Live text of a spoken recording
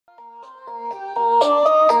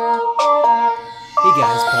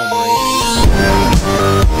guys, Palmerater.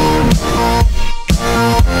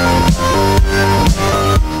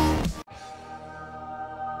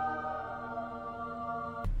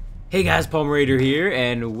 Hey guys, Palmerater here,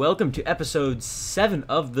 and welcome to episode 7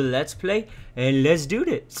 of the Let's Play, and let's do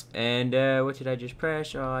this. And what did I just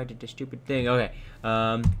press? Oh, I did the stupid thing. Okay,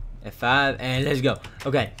 F5, and let's go.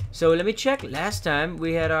 Okay, so let me check. Last time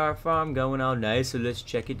we had our farm going all nice, so let's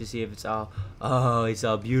check it to see if it's all, oh, it's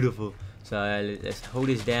all beautiful. So let's hold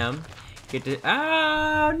this down. Get the,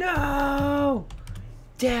 oh no!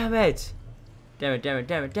 Damn it! Damn it, damn it,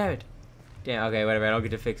 damn it, damn it. Damn, okay, whatever, I don't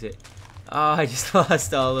get to fix it. Oh, I just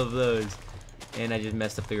lost all of those. And I just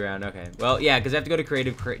messed up the ground. Okay. Well, yeah, because I have to go to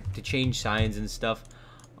creative to change signs and stuff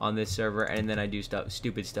on this server. And then I do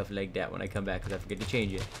stupid stuff like that when I come back because I forget to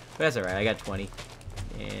change it. But that's alright. I got 20.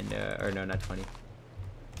 And, or no, not 20.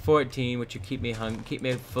 14, which will keep me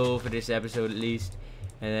full for this episode at least.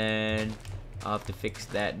 And then I'll have to fix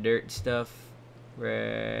that dirt stuff.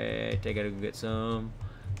 Right. I gotta go get some.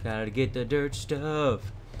 Gotta get the dirt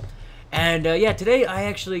stuff. And yeah, today I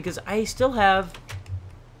actually, because I still have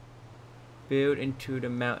build into the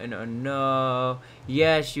mountain. Oh no.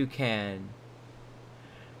 Yes, you can.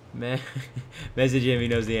 Message him, he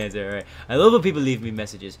knows the answer. Alright. I love when people leave me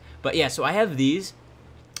messages. But yeah, so I have these.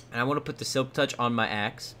 And I want to put the silk touch on my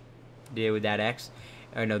axe. Deal with that axe.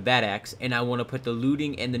 Or no, that axe. And I want to put the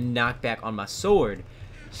looting and the knockback on my sword.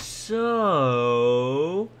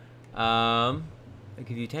 So I'll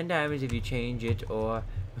give you 10 diamonds if you change it, or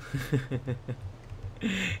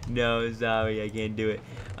no, sorry, I can't do it.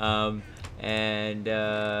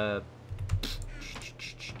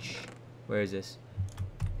 Where is this?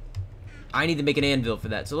 I need to make an anvil for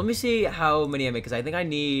that. So let me see how many I make, because I think I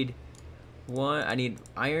need I need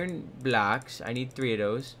iron blocks. I need 3 of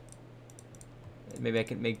those. Maybe I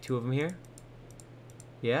can make 2 of them here.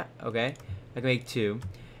 Yeah, okay. I can make 2.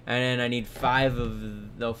 And then I need 4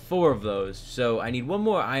 of those. So I need 1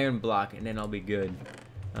 more iron block, and then I'll be good.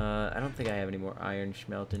 I don't think I have any more iron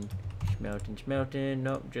smelting. Nope,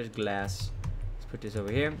 just glass. Let's put this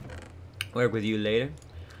over here. Work with you later.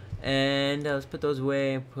 And let's put those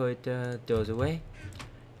away and put those away.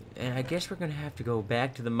 And I guess we're gonna have to go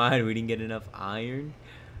back to the mine. We didn't get enough iron.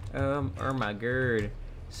 Oh my god.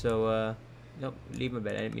 So nope, leave my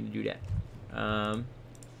bed. I didn't mean to do that.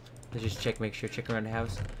 Let's just check around the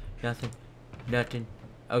house. Nothing.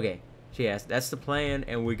 Okay. So yes, that's the plan,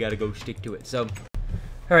 and we gotta go stick to it. So,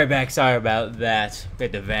 alright, back. Sorry about that.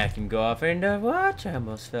 Let the vacuum go off, and what? I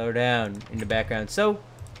almost fell down in the background. So,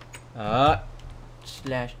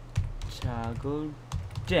 slash toggle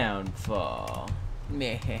downfall.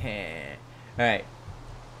 Alright.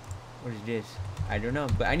 What is this? I don't know,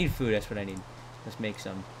 but I need food. That's what I need. Let's make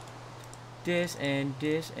some. This and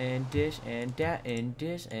this and this and that and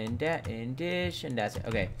this and that and this, and that's it.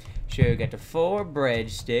 Okay, sure, we got the 4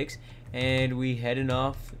 breadsticks, and we heading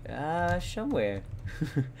off somewhere.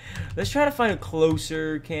 Let's try to find a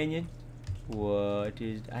closer canyon. What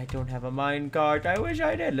is? I don't have a mine cart. I wish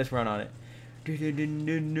I did. Let's run on it.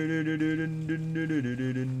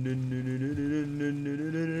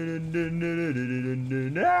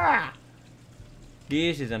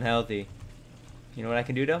 This is unhealthy. You know what I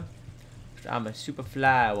can do though? I'm a super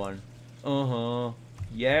fly one.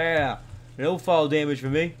 Yeah. No fall damage for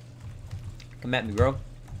me. Come at me, bro.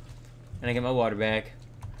 And I get my water back.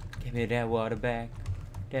 Give me that water back.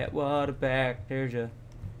 That water back. There's a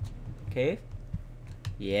cave.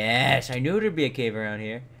 Yes, I knew there'd be a cave around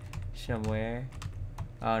here. Somewhere.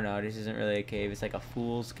 Oh no, this isn't really a cave. It's like a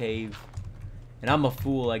fool's cave. And I'm a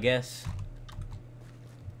fool, I guess.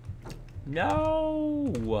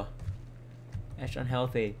 No. That's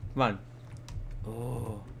unhealthy. Come on.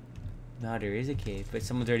 Oh, no, there is a cave, but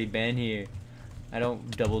someone's already been here. I don't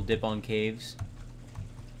double dip on caves.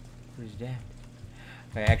 What is that?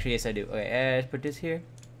 Okay, actually, yes, I do. Okay, let's put this here.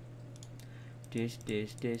 This.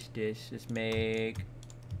 Let's make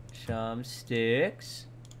some sticks.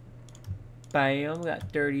 Bam,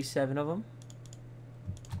 got 37 of them.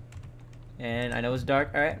 And I know it's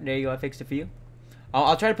dark. Alright, there you go. I fixed it for you.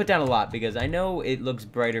 I'll try to put down a lot because I know it looks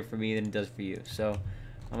brighter for me than it does for you. So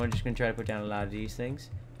I'm just gonna try to put down a lot of these things.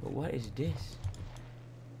 But what is this?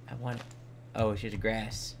 I want. Oh, it's just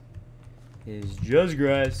grass. It's just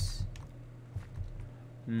grass.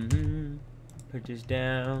 Put this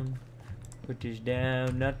down. Put this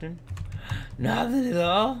down. Nothing. Nothing at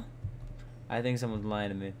all. I think someone's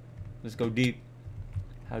lying to me. Let's go deep.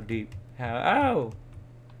 How deep? How? Oh.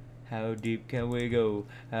 How deep can we go?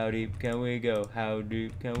 How deep can we go? How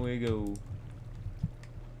deep can we go?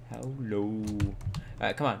 How low?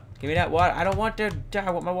 Alright, come on. Give me that water. I don't want to die. I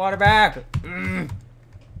want my water back.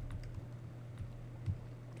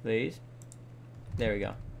 Please. There we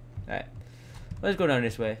go. Alright. Let's go down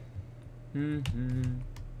this way.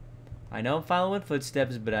 I know I'm following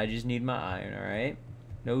footsteps, but I just need my iron, alright?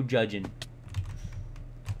 No judging.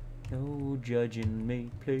 No judging me,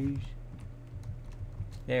 please.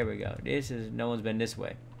 There we go. No one's been this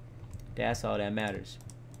way. That's all that matters.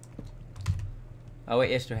 Oh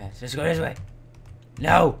wait, yes there has. Let's go this way.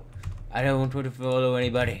 No! I don't want to follow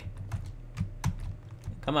anybody.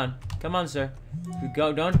 Come on. Come on, sir.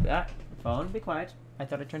 Go, don't, phone, be quiet. I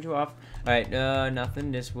thought I turned you off. Alright,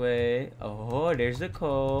 nothing this way. Oh, there's the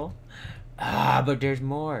coal. Ah, but there's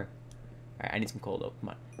more. Alright, I need some coal though. Come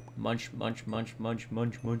on. Munch, munch, munch, munch,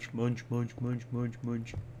 munch, munch, munch, munch, munch, munch,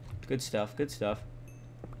 munch. Good stuff, good stuff.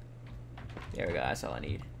 There we go, that's all I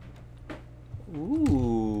need.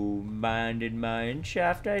 Ooh, minded mine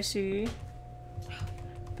shaft, I see.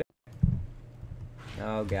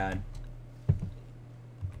 Oh god.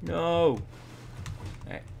 No!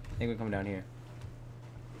 Alright, I think we're coming down here.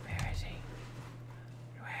 Where is he?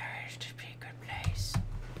 Where is the secret place?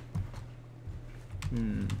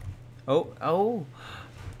 Oh, oh!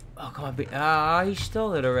 Oh, come on, he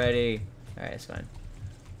stole it already. Alright, it's fine.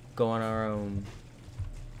 Go on our own.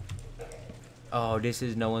 Oh, this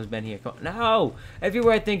is, no one's been here. No!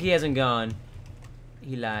 Everywhere I think he hasn't gone.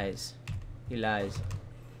 He lies. He lies.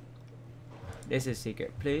 This is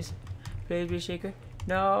secret. Please? Please be secret?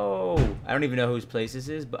 No! I don't even know whose place this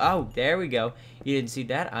is, but oh, there we go. You didn't see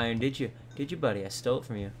that iron, did you? Did you, buddy? I stole it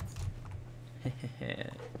from you.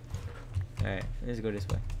 Alright, let's go this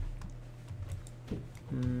way.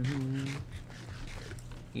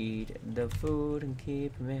 Eat the food and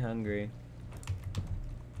keep me hungry.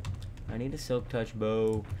 I need a silk touch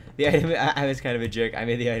bow. The item, I was kind of a jerk. I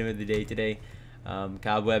made the item of the day today.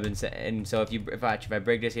 Cobweb, and so if I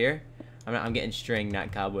break this here, I'm getting string,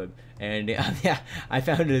 not cobweb. And yeah, I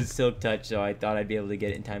found a silk touch, so I thought I'd be able to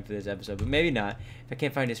get it in time for this episode, but maybe not. If I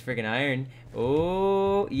can't find this freaking iron.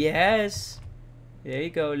 Oh yes, there you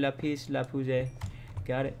go, lapis lazuli.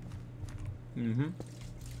 Got it.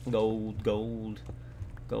 Gold, gold,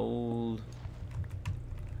 gold.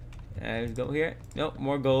 Let's go here. Nope,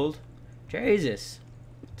 more gold. Jesus,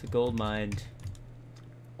 it's a gold mine.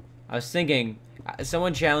 I was thinking,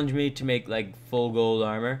 someone challenged me to make like full gold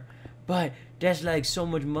armor, but that's like so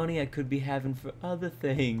much money I could be having for other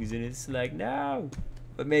things, and it's like no.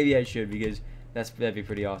 But maybe I should, because that'd be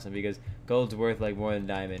pretty awesome, because gold's worth like more than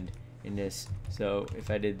diamond in this. So if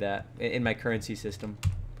I did that in my currency system,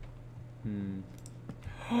 the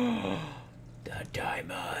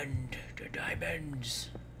diamond, the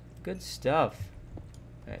diamonds, good stuff.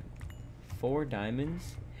 All right. 4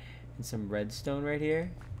 diamonds and some redstone right here.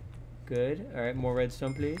 Good. All right, more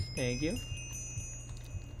redstone, please. Thank you.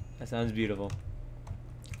 That sounds beautiful.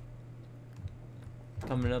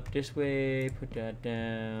 Coming up this way. Put that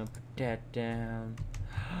down. Put that down.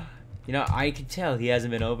 You know, I can tell he hasn't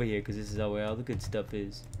been over here because this is where all the good stuff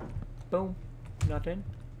is. Boom. Nothing.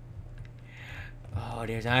 Oh,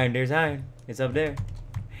 there's iron. There's iron. It's up there.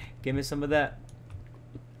 Give me some of that.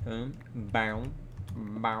 Bow.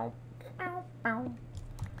 Bow.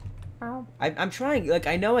 I'm trying, like,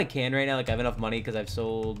 I know I can right now, like, I have enough money because I've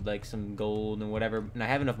sold, like, some gold and whatever, and I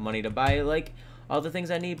have enough money to buy, like, all the things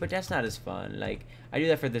I need, but that's not as fun. Like, I do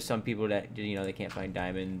that for some people that, you know, they can't find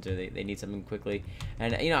diamonds, or they need something quickly,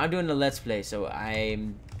 and, you know, I'm doing a Let's Play, so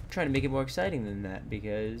I'm trying to make it more exciting than that,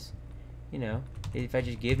 because, you know, if I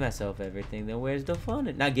just give myself everything, then where's the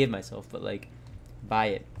fun? Not give myself, but, like, buy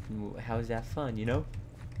it. How is that fun, you know?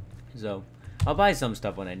 So I'll buy some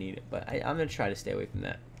stuff when I need it, but I'm gonna try to stay away from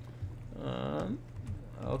that.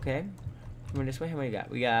 Okay. Coming this way. How many we got?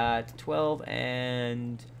 We got 12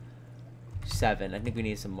 and 7. I think we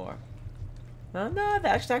need some more. No,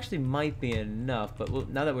 that actually might be enough, but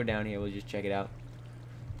now that we're down here, we'll just check it out.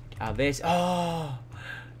 Oh,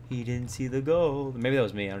 he didn't see the gold. Maybe that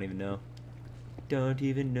was me. I don't even know. Don't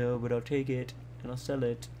even know, but I'll take it and I'll sell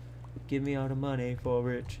it. Give me all the money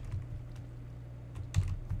for it.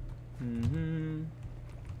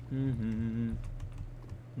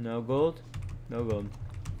 No gold? No gold.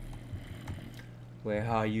 Where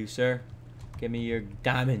are you, sir? Give me your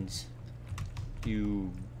diamonds.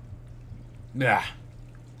 You... Come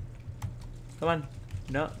on.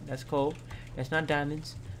 No, that's coal. That's not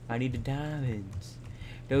diamonds. I need the diamonds.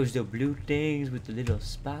 Those are the blue things with the little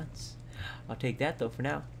spots. I'll take that, though, for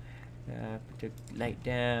now. Put the light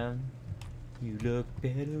down. You look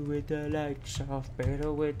better with the lights off.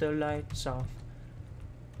 Better with the lights off.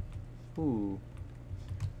 Ooh.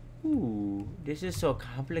 Ooh. This is so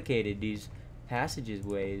complicated, these passages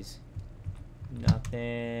ways.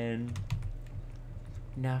 Nothing.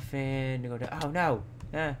 Nothing. To go to. Oh, no.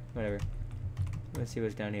 Whatever. Let's see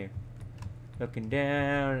what's down here. Looking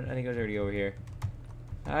down. I think it was already over here.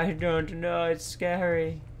 I don't know. It's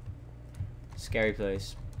scary. Scary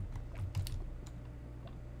place.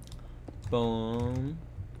 Boom.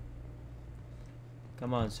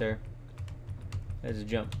 Come on, sir. There's a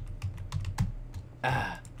jump.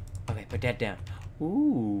 Ah. Okay, put that down.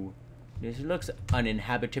 Ooh. This looks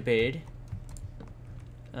uninhabited.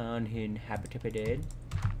 Uninhabited.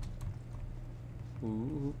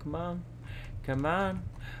 Ooh, come on. Come on.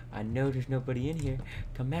 I know there's nobody in here.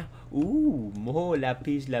 Come out. Ooh, more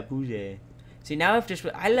lapis lazuli. See, now I've just...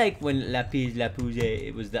 I like when lapis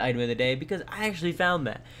lazuli was the item of the day because I actually found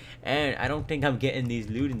that. And I don't think I'm getting these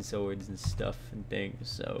looting swords and stuff and things.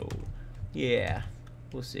 So, yeah.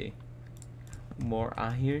 We'll see. More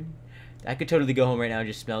iron. I could totally go home right now and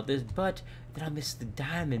just smelt this, but then I'll miss the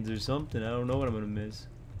diamonds or something. I don't know what I'm gonna miss.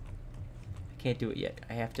 I can't do it yet.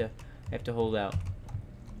 I have to hold out.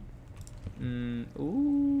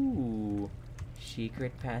 Ooh.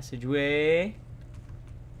 Secret passageway.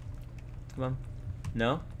 Come on.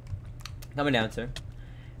 No? Coming down, sir.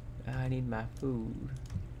 I need my food.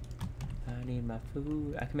 I need my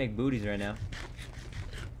food. I can make booties right now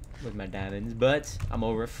with my diamonds, but I'm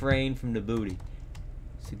gonna refrain from the booty.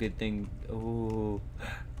 It's a good thing. Oh,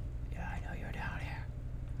 yeah, I know you're down here.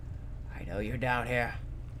 I know you're down here.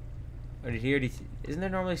 Or did he already? Isn't there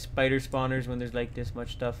normally spider spawners when there's like this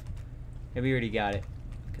much stuff? Maybe we already got it,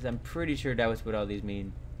 because I'm pretty sure that was what all these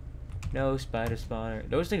mean. No spider spawner.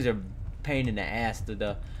 Those things are pain in the ass.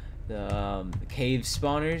 The cave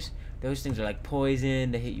spawners. Those things are like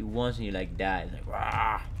poison. They hit you once and you like die. It's like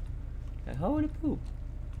rah. Like holy poop.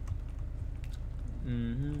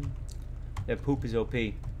 That poop is OP.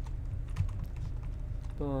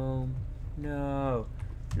 Boom. No.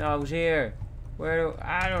 No, I was here.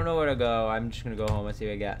 I don't know where to go. I'm just gonna go home and see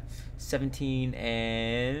what I got. 17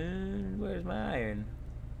 and where's my iron?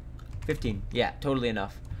 15. Yeah, totally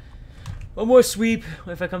enough. One more sweep.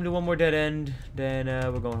 If I come to one more dead end, then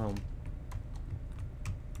we're going home.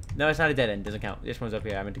 No, it's not a dead end. Doesn't count. This one's up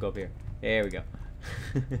here. I meant to go up here. There we go.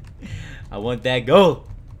 I want that gold.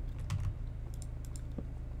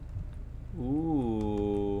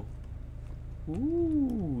 Ooh.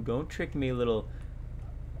 Ooh. Don't trick me, little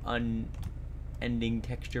unending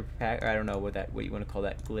texture pack. Or I don't know what you want to call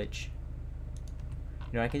that glitch.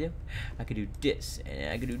 You know what I can do? I could do this,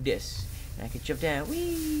 and I could do this, and I could jump down.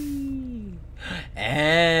 Whee!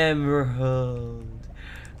 Emerald.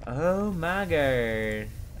 Oh my god.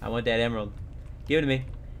 I want that emerald. Give it to me.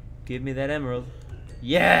 Give me that emerald.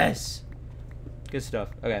 Yes! Good stuff.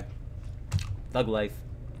 Okay. Thug life.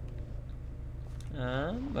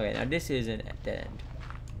 Okay, now this isn't at dead end.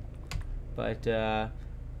 But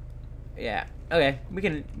yeah. Okay, we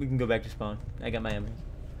can go back to spawn. I got my emerald.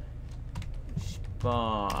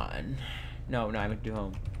 Spawn. No, I meant to do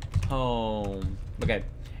home. Home. Okay.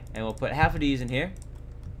 And we'll put half of these in here.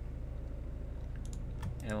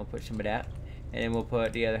 And we'll put some of that. And then we'll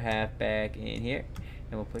put the other half back in here.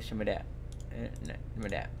 And we'll put some of that. Some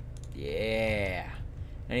of that. Yeah.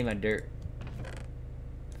 I need my dirt.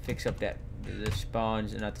 Fix up that the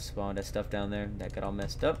spawns, not the spawn, that stuff down there that got all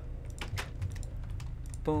messed up.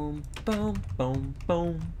 Boom, boom, boom,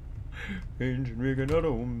 boom. Engine rig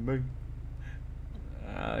another one, baby.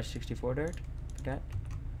 64 dirt. That.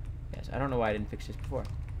 Yes, I don't know why I didn't fix this before.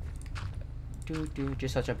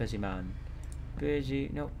 Just such a busy man. Busy,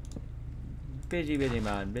 nope. Busy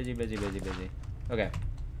man. Busy. Okay.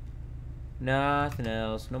 Nothing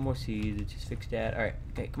else. No more seeds. Just fix that. Alright.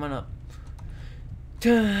 Okay, come on up.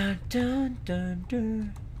 Dun, dun, dun,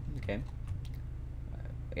 dun. Okay.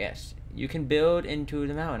 Yes. You can build into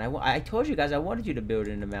the mountain. I told you guys I wanted you to build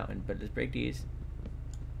in the mountain, but let's break these.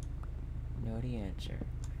 Know the answer.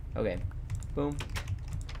 Okay. Boom.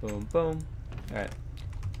 Boom, boom. Alright.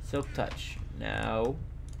 Silk touch. Now,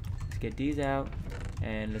 let's get these out.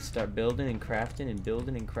 And let's start building and crafting and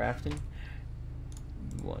building and crafting.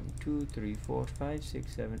 1, 2, 3, 4, 5,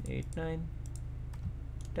 6, 7, 8, 9.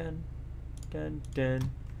 Done. Done.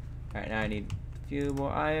 Done. Alright, now I need a few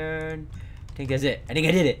more iron. I think that's it. I think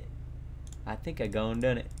I did it. I think I gone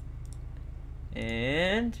done it.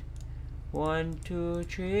 And 1, 2,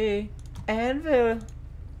 3. Anvil.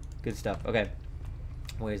 Good stuff. Okay.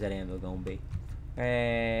 Where's that anvil gonna be?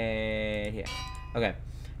 Right here. Okay.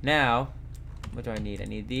 Now, what do I need? I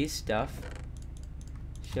need these stuff.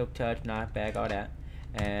 Silk touch, knockback, all that.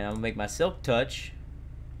 And I'm gonna make my silk touch.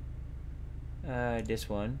 This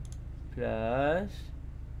one. Plus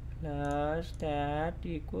that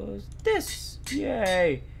equals this.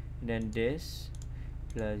 Yay! And then this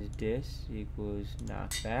plus this equals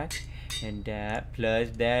knockback. And that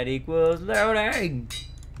plus that equals loading.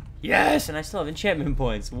 Yes, and I still have enchantment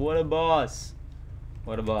points. What a boss.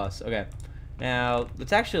 What a boss. Okay. Now,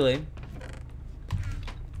 let's actually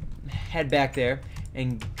head back there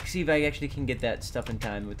and see if I actually can get that stuff in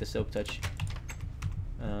time with the silk touch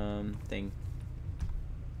thing.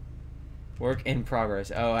 Work in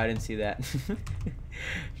progress. Oh, I didn't see that.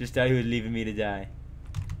 Just thought he was leaving me to die.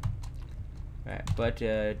 Alright, but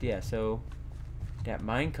yeah, so that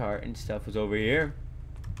minecart and stuff was over here.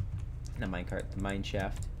 Not minecart, the mine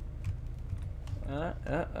shaft.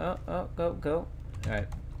 Go. Alright,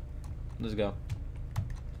 let's go.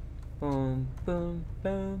 Boom, boom,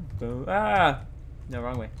 boom, boom. Ah! No,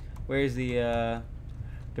 wrong way. Where's the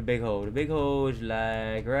big hole? The big hole is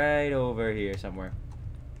like right over here somewhere.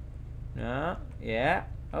 No, yeah,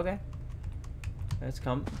 okay. Let's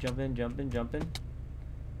come, jump in.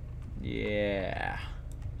 Yeah.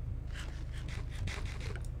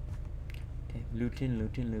 Okay, looting.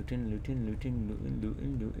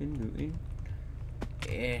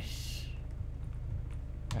 Yes.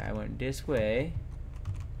 I went this way.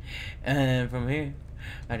 And from here,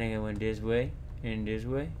 I think I went this way, and this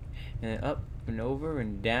way, and up and over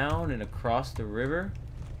and down and across the river,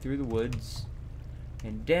 through the woods.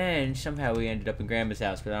 And then somehow we ended up in Grandma's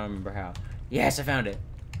house, but I don't remember how. Yes, I found it.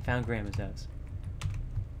 Found Grandma's house.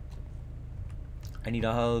 I need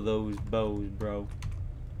all those bows, bro.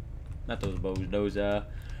 Not those bows, those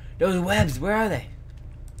webs. Where are they?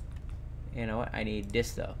 You know what? I need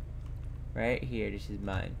this though. Right here. This is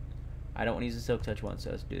mine. I don't want to use the silk touch one, so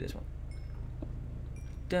let's do this one.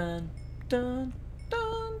 Dun dun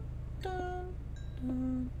dun dun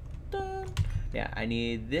dun dun. Yeah, I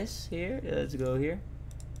need this here. Let's go here.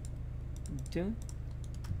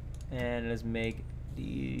 And let's make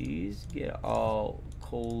these get all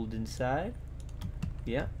cold inside.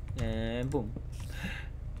 Yeah, and boom.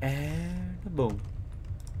 And boom.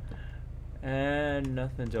 And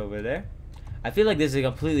nothing's over there. I feel like this is a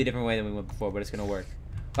completely different way than we went before, but it's gonna work.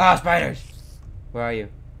 Ah, spiders! Where are you?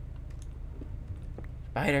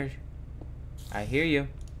 Spiders. I hear you.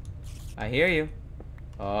 I hear you.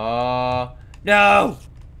 Oh, no!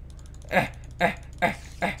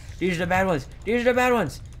 These are the bad ones. These are the bad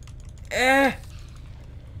ones. I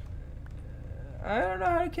don't know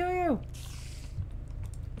how to kill you.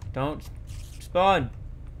 Don't spawn.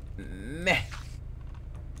 Meh.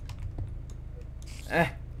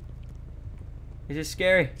 This is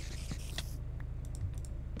scary.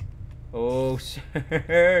 Oh,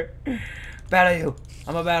 sir. Battle you.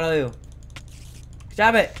 I'm gonna battle you.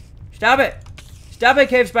 Stop it. Stop it. Stop it,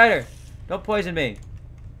 cave spider. Don't poison me.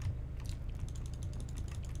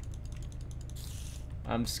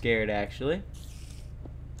 I'm scared, actually.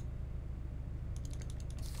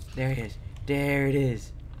 There it is. There it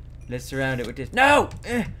is. Let's surround it with this. No!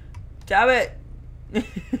 Stop it!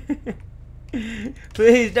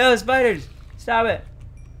 Please, no, spiders! Stop it!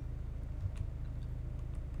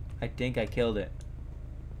 I think I killed it.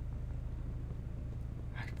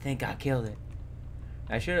 I think I killed it.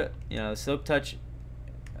 I should have, you know, silk touch.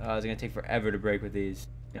 It's gonna take forever to break with these.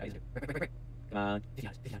 Come on.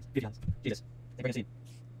 Jesus.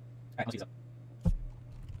 Alright, let's use up.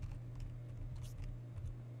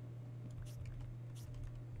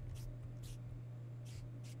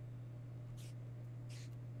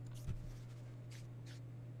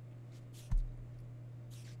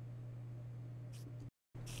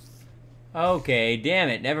 Okay, damn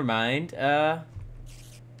it, never mind.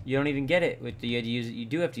 You don't even get it with the you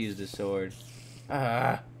do have to use the sword.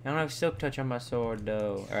 I don't have silk touch on my sword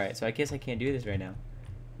though. Alright, so I guess I can't do this right now.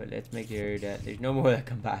 But let's make sure that there's no more that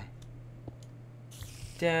come by.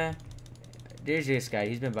 There's this guy.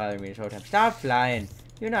 He's been bothering me this whole time. Stop flying.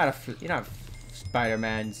 You're not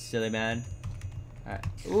Spider-Man, silly man. Alright.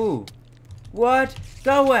 Ooh. What?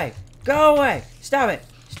 Go away. Go away. Stop it.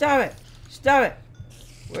 Stop it. Stop it.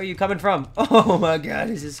 Where are you coming from? Oh my god,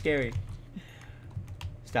 this is scary.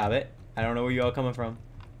 Stop it. I don't know where you all coming from.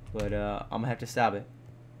 But I'm gonna have to stop it.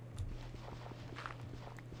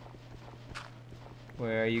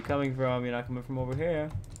 Where are you coming from? You're not coming from over here.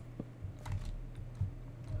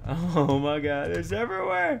 Oh my god, it's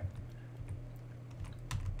everywhere.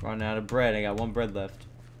 Running out of bread. I got one bread left.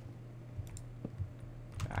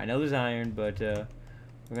 I know there's iron, but we're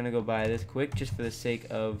gonna go buy this quick just for the sake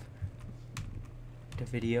of the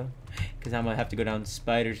video. Because I'm gonna have to go down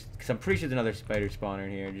spiders. Because I'm pretty sure there's another spider spawner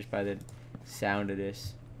in here just by the sound of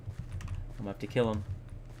this. I'm gonna have to kill him.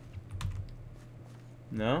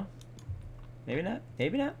 No? Maybe not.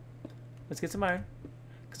 Maybe not. Let's get some iron.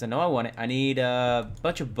 Because I know I want it. I need a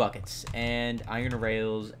bunch of buckets and iron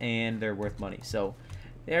rails, and they're worth money. So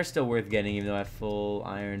they're still worth getting, even though I have full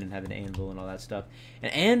iron and have an anvil and all that stuff.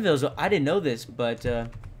 And anvils, I didn't know this, but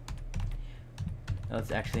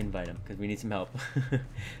Let's actually invite him because we need some help.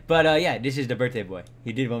 But yeah, this is the birthday boy.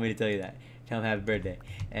 He did want me to tell you that. Tell him happy birthday.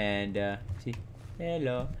 And see,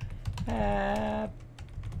 hello,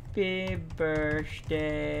 happy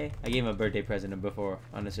birthday. I gave him a birthday present before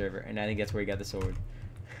on the server, and I think that's where he got the sword.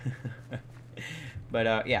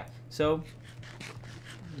 But yeah, so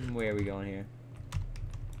where are we going here?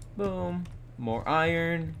 Boom, more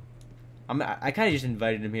iron. I kind of just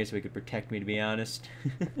invited him here so he could protect me, to be honest.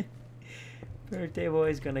 Birthday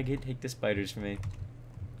boy's gonna take the spiders from me.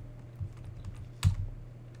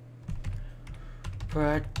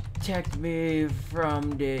 Protect me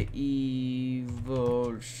from the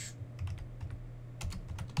evil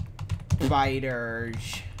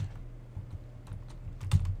spiders.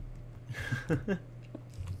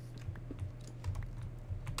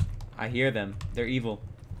 I hear them. They're evil.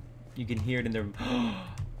 You can hear it in their. I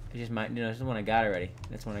just might. You know, this is one I got already.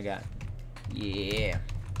 That's one I got. Yeah.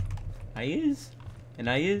 I is.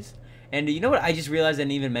 And you know what? I just realized I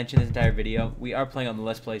didn't even mention this entire video. We are playing on the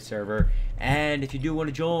Let's Play server. And if you do want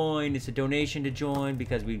to join, it's a donation to join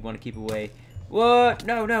because we want to keep away. What?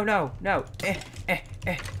 No.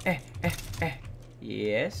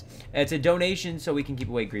 Yes. It's a donation so we can keep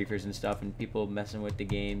away griefers and stuff and people messing with the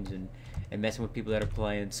games and messing with people that are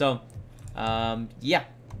playing. So, yeah.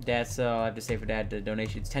 That's all I have to say for that. The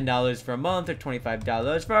donation is $10 for a month or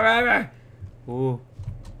 $25 forever. Ooh.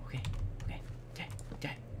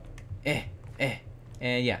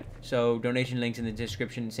 And yeah, so donation links in the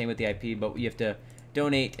description, same with the IP, but you have to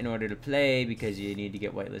donate in order to play because you need to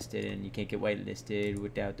get whitelisted, and you can't get whitelisted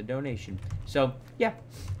without the donation. So yeah,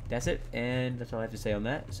 that's it, and that's all I have to say on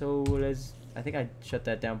that. So I think I shut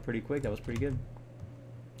that down pretty quick. That was pretty good.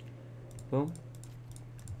 Boom.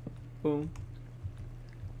 Boom.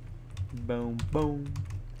 Boom, boom.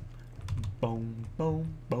 Boom,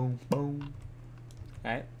 boom, boom, boom.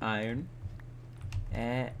 Alright, iron.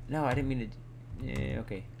 No, I didn't mean to. Yeah,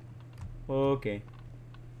 okay. Okay.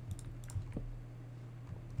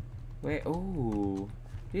 Wait, ooh.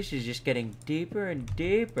 This is just getting deeper and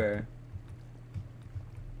deeper.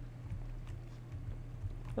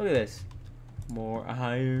 Look at this. More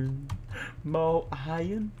iron. More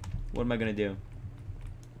iron. What am I gonna do?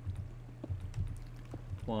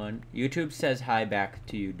 One. YouTube says hi back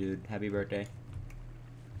to you, dude. Happy birthday.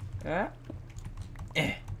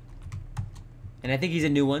 And I think he's a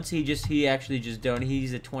new one, so he actually just donated.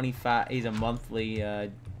 He's a 25. He's a monthly,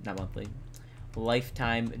 not monthly,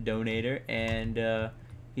 lifetime donator, and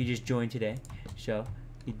he just joined today. So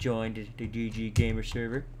he joined the DG Gamer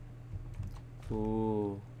server.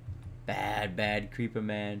 Ooh, bad creeper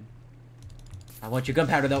man. I want your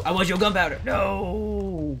gunpowder though. I want your gunpowder.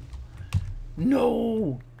 No.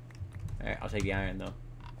 All right, I'll take the iron though.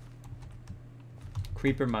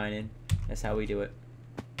 Creeper mining. That's how we do it.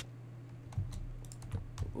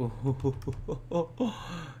 Ooh,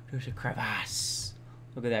 there's a crevasse.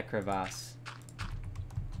 Look at that crevasse.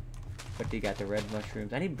 But you got the red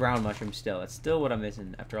mushrooms. I need brown mushrooms still. That's still what I'm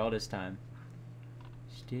missing after all this time.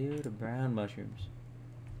 Still the brown mushrooms.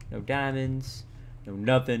 No diamonds. No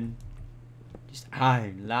nothing. Just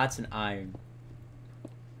iron. Lots of iron.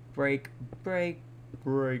 Break.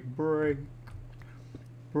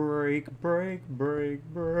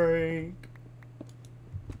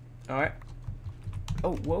 Alright.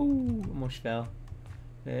 Oh, whoa, almost fell.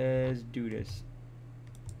 Let's do this.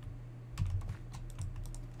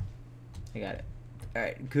 I got it.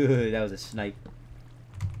 Alright, good. That was a snipe.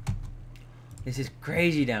 This is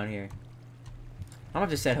crazy down here. I'm gonna have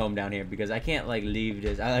to set home down here because I can't like leave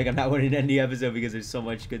this. I'm not wanting to end the episode because there's so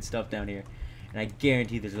much good stuff down here. And I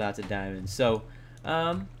guarantee there's lots of diamonds. So,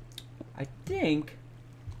 I think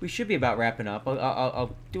we should be about wrapping up.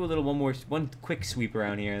 I'll do a little one quick sweep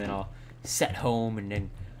around here, and then I'll set home and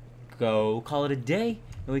then go call it a day,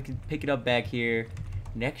 and we can pick it up back here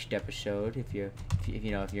next episode if you're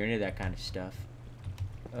into that kind of stuff.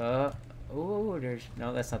 Oh, there's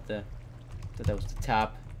no, that's not the. I thought that was the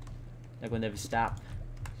top. That will never stop.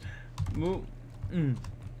 Move.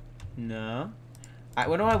 No.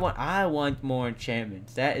 What do I want? I want more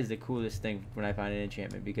enchantments. That is the coolest thing when I find an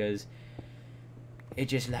enchantment because it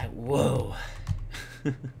just like whoa.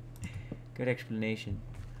 Good explanation.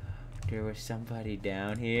 There was somebody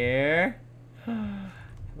down here.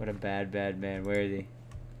 What a bad man. Where is he?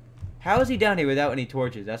 How is he down here without any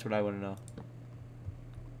torches? That's what I want to know.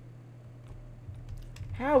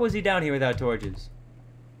 How was he down here without torches?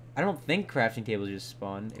 I don't think crafting tables just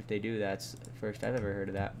spawn. If they do, that's the first I've ever heard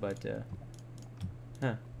of that. But,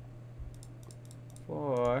 huh.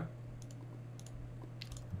 4,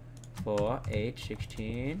 8,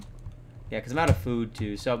 16. Yeah, because I'm out of food,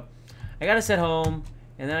 too. So, I gotta set home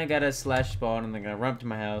And then I gotta slash spawn, and I'm gonna run up to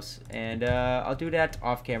my house, and I'll do that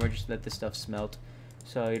off camera just to let this stuff smelt,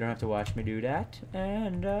 so you don't have to watch me do that.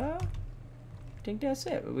 And I think that's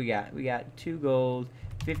it. What we got? We got 2 gold,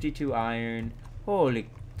 52 iron. Holy,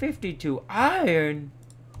 52 iron!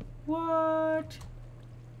 What?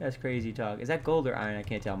 That's crazy talk. Is that gold or iron? I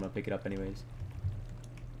can't tell. I'm gonna pick it up anyways.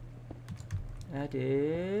 That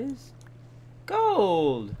is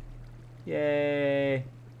gold. Yay!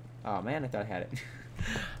 Oh man, I thought I had it.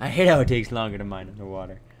 I hate how it takes longer to mine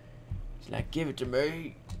underwater. It's like, give it to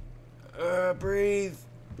me. Breathe.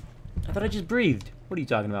 I thought I just breathed. What are you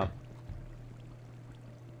talking about?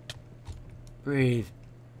 Breathe.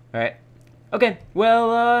 Alright. Okay.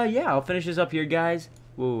 Well, yeah, I'll finish this up here, guys.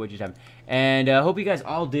 Whoa, what just happened? And hope you guys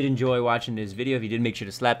all did enjoy watching this video. If you did, make sure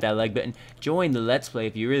to slap that like button. Join the Let's Play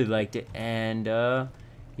if you really liked it. And,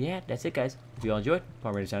 yeah, that's it, guys. If you all enjoyed,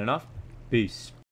 Palmerater signing off. Peace.